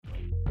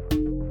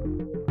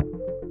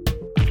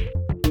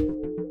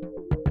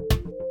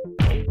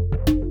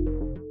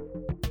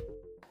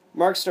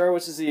Mark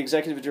Starwitz is the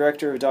Executive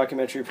Director of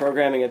Documentary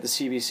Programming at the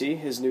CBC.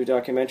 His new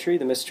documentary,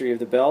 The Mystery of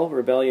the Bell,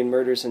 Rebellion,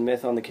 Murders and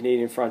Myth on the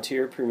Canadian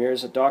Frontier,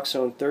 premieres at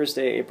DocZone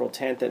Thursday, April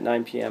 10th at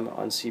 9 p.m.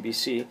 on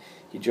CBC.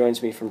 He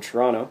joins me from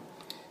Toronto.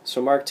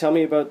 So Mark, tell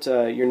me about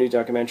your new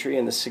documentary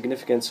and the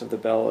significance of the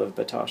Bell of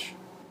Batoche.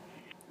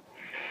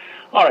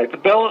 All right, the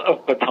Bell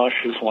of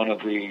Batoche is one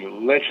of the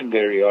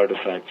legendary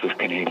artifacts of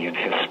Canadian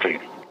history.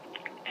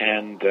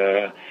 And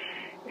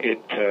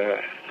it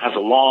has a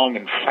long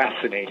and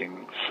fascinating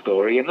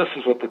story, and this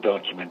is what the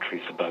documentary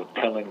is about,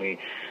 telling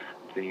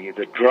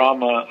the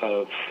drama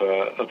of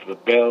the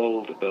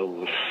bell. The bell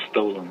was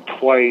stolen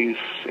twice.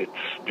 It's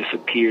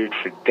disappeared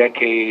for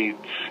decades.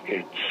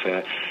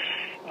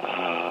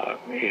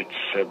 It's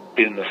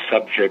been the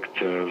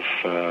subject of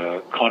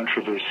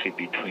controversy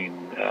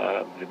between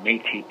the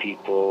Métis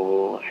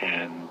people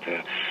and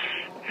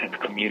the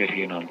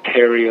community in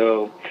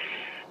Ontario,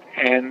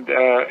 and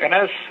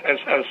as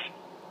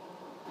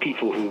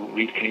people who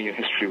read Canadian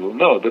history will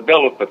know, the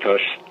Bell of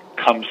Batoche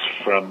comes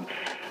from,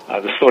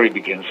 the story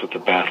begins with the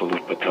Battle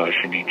of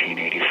Batoche in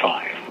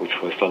 1885, which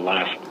was the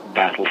last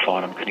battle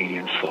fought on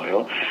Canadian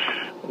soil,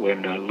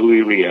 when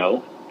Louis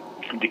Riel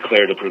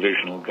declared a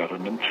provisional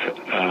government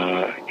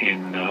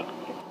in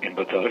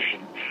Batoche,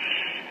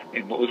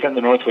 in what was then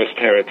the Northwest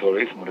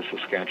Territories, and what is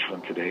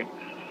Saskatchewan today.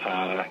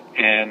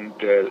 And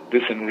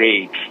this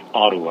enraged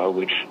Ottawa,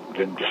 which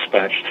then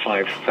dispatched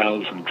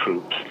 5,000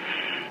 troops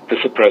to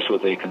suppress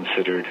what they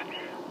considered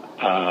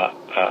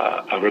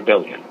a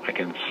rebellion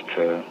against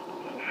the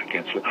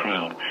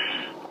Crown.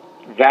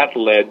 That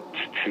led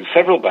to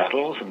several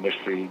battles in which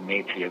the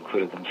Métis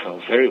acquitted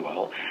themselves very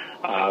well,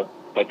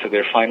 but to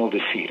their final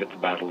defeat at the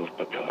Battle of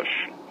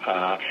Batoche.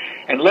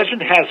 And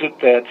legend has it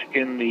that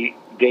in the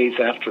days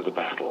after the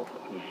battle,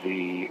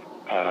 the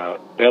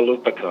Bell of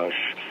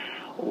Batoche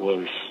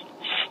was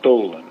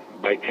stolen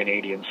by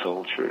Canadian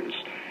soldiers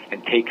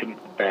and taken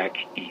back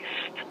east.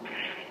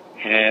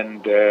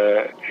 And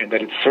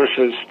that it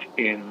surfaced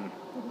in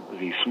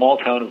the small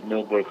town of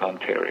Millbrook,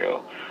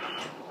 Ontario.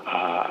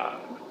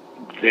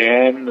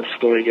 Then the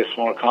story gets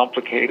more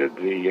complicated.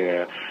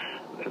 The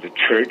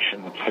church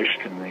and the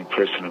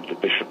person of the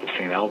Bishop of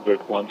St.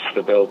 Albert wants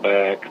the bell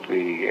back.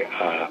 The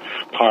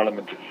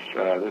Parliament,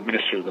 the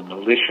Minister of the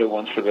Militia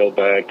wants the bell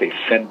back. They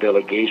send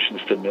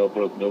delegations to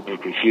Millbrook.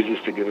 Millbrook refuses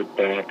to give it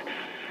back.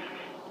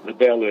 The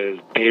bell is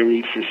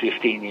buried for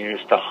 15 years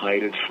to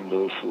hide it from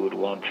those who would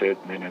want it,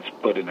 and then it's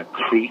put in a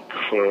creek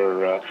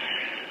for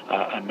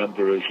a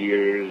number of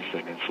years,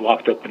 and it's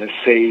locked up in a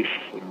safe,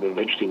 and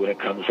eventually when it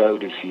comes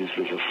out, it's used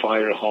as a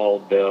fire hall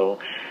bell.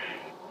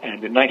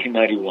 And in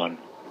 1991,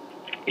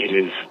 it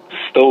is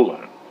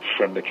stolen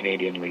from the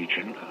Canadian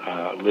Legion,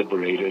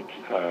 liberated,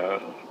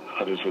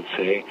 others would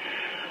say,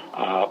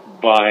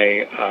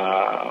 by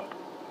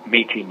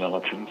Métis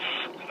militants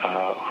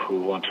who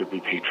want to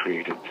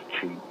repatriate it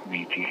to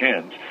Métis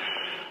hands.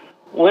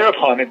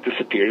 Whereupon it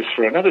disappears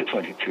for another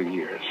 22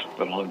 years,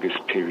 the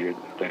longest period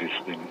that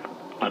has been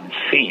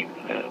unseen,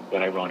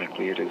 but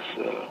ironically it is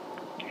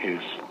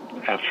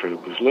after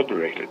it was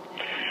liberated.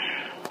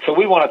 So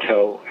we want to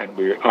tell, and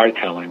we are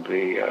telling,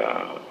 the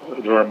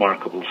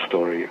remarkable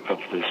story of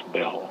this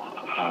bell,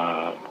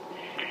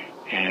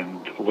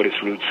 and what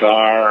its roots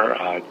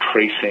are,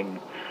 tracing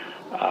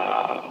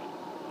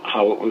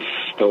how it was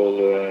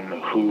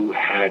stolen, who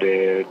had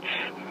it,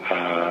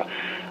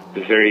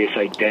 the various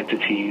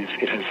identities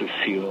it has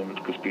assumed,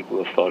 because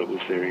people have thought it was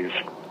various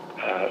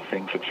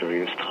things at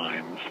various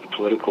times, the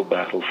political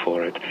battle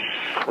for it,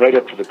 right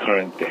up to the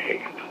current day,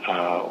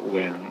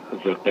 when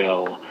the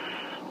bell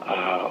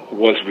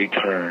was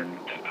returned.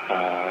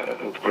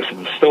 The person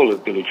who stole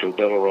it, Billy Joe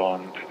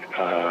Bellerond,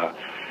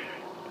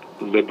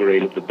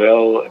 liberated the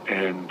bell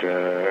and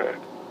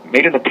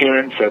made an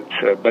appearance at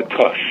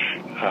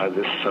Batoche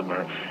this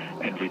summer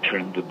and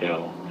returned the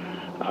bell.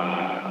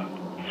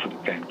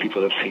 And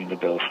people have seen the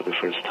bell for the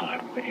first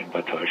time in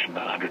Batoche in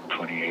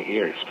 128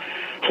 years.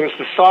 So it's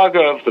the saga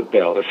of the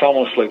bell. It's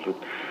almost like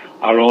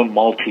our own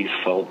Maltese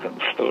Falcon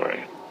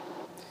story.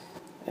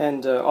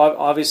 And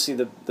obviously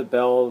the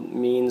bell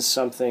means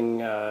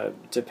something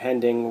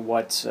depending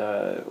what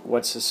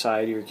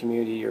society or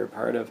community you're a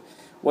part of.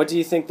 What do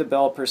you think the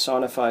bell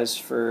personifies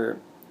for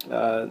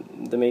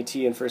the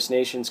Métis and First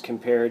Nations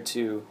compared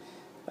to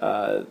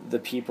the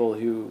people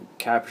who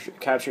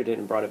captured it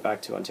and brought it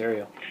back to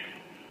Ontario?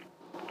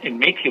 In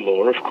Métis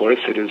lore, of course,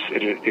 it is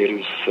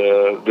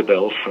the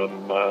bell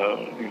from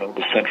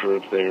the center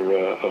of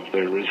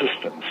their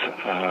resistance.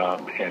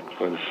 It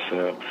was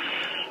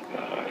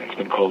it's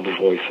been called the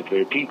voice of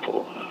their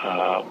people.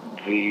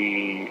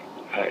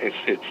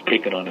 It's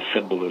taken on a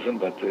symbolism,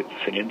 but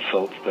it's an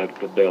insult that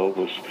the bell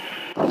was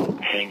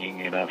hanging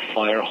in a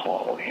fire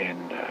hall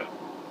in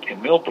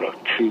Millbrook.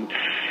 To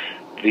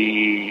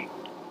the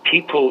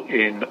people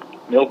in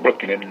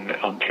Millbrook and in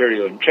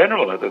Ontario in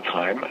general at the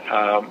time,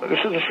 this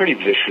is a pretty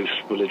vicious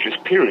religious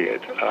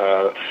period.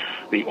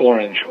 The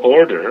Orange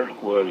Order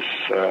was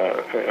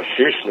a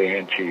fiercely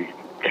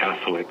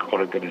anti-Catholic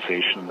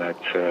organization that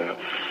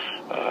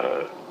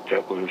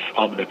that was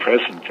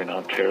omnipresent in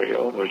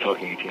Ontario, we're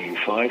talking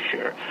 1885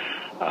 here,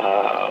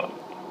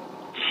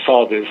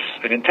 saw this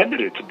and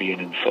intended it to be an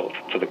insult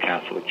to the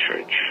Catholic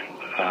Church.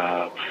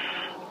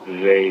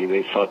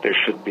 They thought there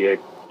should be a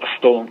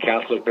stone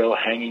Catholic bell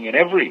hanging in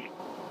every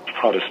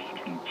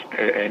Protestant,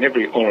 in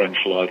every Orange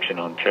Lodge in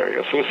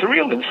Ontario. So it's a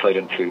real insight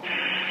into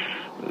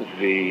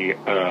the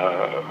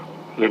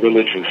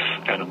religious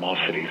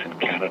animosities in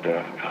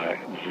Canada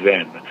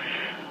then.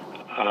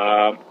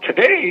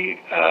 Today,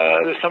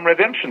 there's some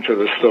redemption to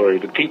the story.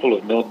 The people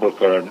of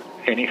Millbrook are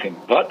anything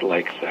but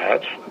like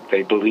that.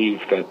 They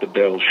believe that the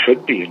bell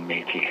should be in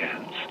Métis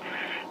hands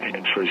and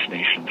in First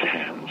Nations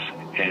hands,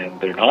 and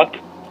they're not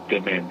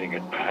demanding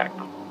it back.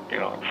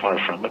 Far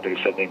from it. They're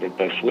sending their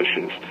best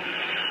wishes,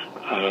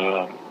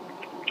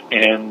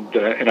 and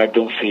I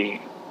don't see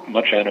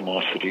much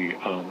animosity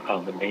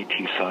on the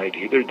Métis side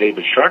either.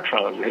 David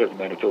Chartrand, the head of the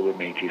Manitoba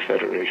Métis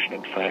Federation,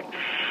 in fact,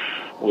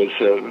 was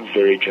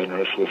very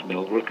generous with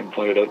Millbrook and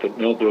pointed out that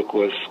Millbrook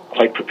was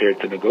quite prepared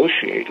to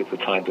negotiate at the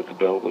time that the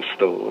bell was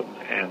stolen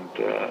and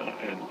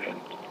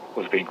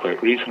was being quite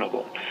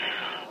reasonable.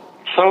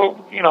 So,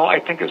 I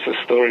think it's a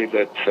story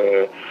that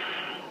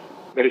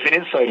is an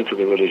insight into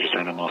the religious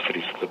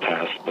animosities of the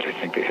past, but I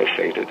think they have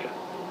faded.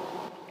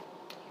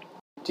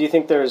 Do you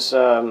think there's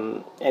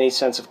any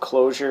sense of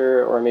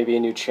closure or maybe a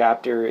new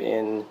chapter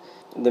in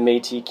the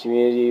Métis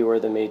community or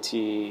the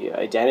Métis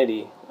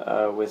identity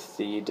with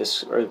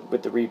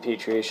the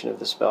repatriation of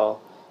this bell?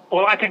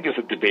 Well, I think there's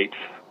a debate,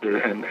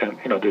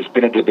 there's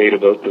been a debate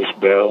about this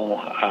bell,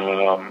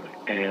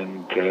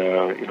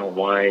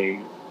 why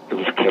it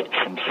was kept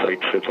from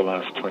sight for the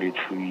last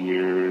 22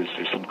 years.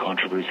 There's some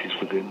controversies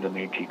within the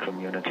Métis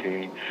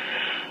community.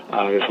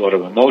 There's a lot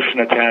of emotion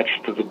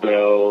attached to the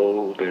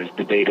bell. There's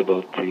debate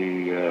about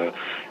the,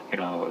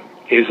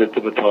 is it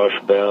the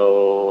Batoche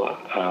bell?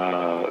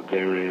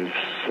 There is,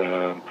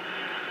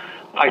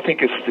 I don't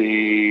think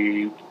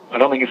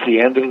it's the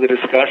end of the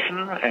discussion,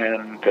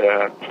 and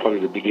probably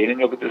the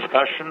beginning of a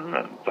discussion,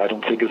 and I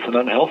don't think it's an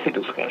unhealthy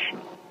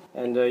discussion.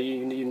 And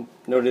you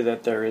noted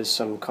that there is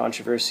some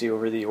controversy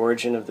over the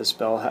origin of this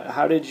bell.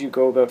 How did you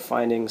go about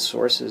finding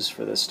sources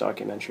for this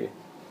documentary?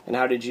 And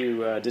how did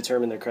you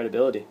determine their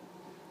credibility?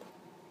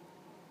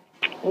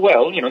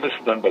 Well, this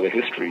is done by the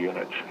History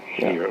Unit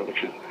here,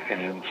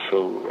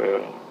 so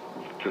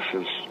this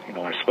is,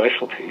 our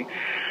specialty.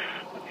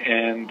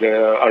 And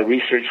our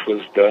research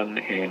was done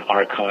in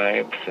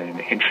archives and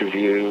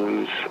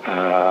interviews,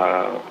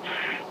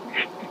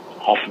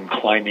 often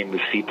climbing the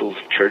steeples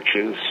of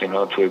churches,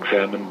 to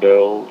examine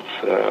bells,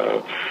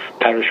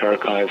 parish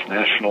archives,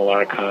 national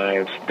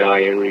archives,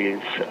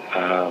 diaries,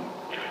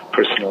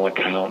 personal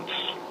accounts,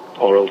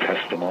 oral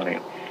testimony.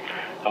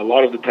 A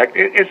lot of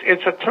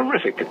it's a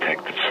terrific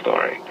detective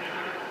story.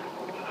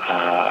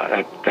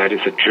 That is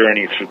a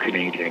journey through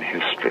Canadian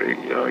history.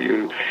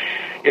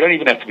 You don't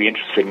even have to be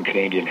interested in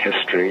Canadian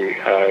history.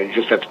 You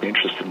just have to be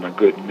interested in a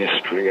good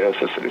mystery. As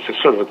I said, it's a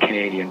sort of a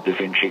Canadian Da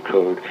Vinci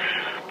Code.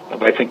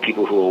 But I think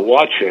people who will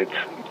watch it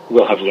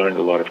will have learned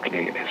a lot of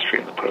Canadian history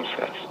in the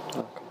process.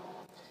 Okay.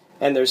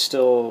 And there's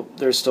still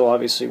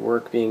obviously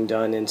work being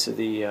done into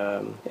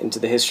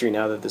the history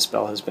now that this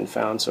bell has been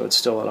found. So it's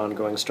still an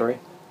ongoing story.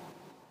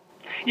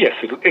 Yes,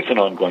 it's an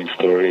ongoing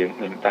story,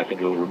 and I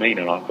think it will remain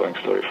an ongoing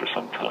story for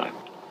some time.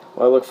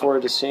 Well, I look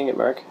forward to seeing it,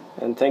 Mark.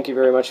 And thank you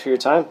very much for your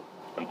time.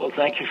 Well,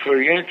 thank you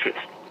for your interest.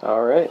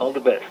 All right. All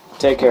the best.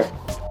 Take care.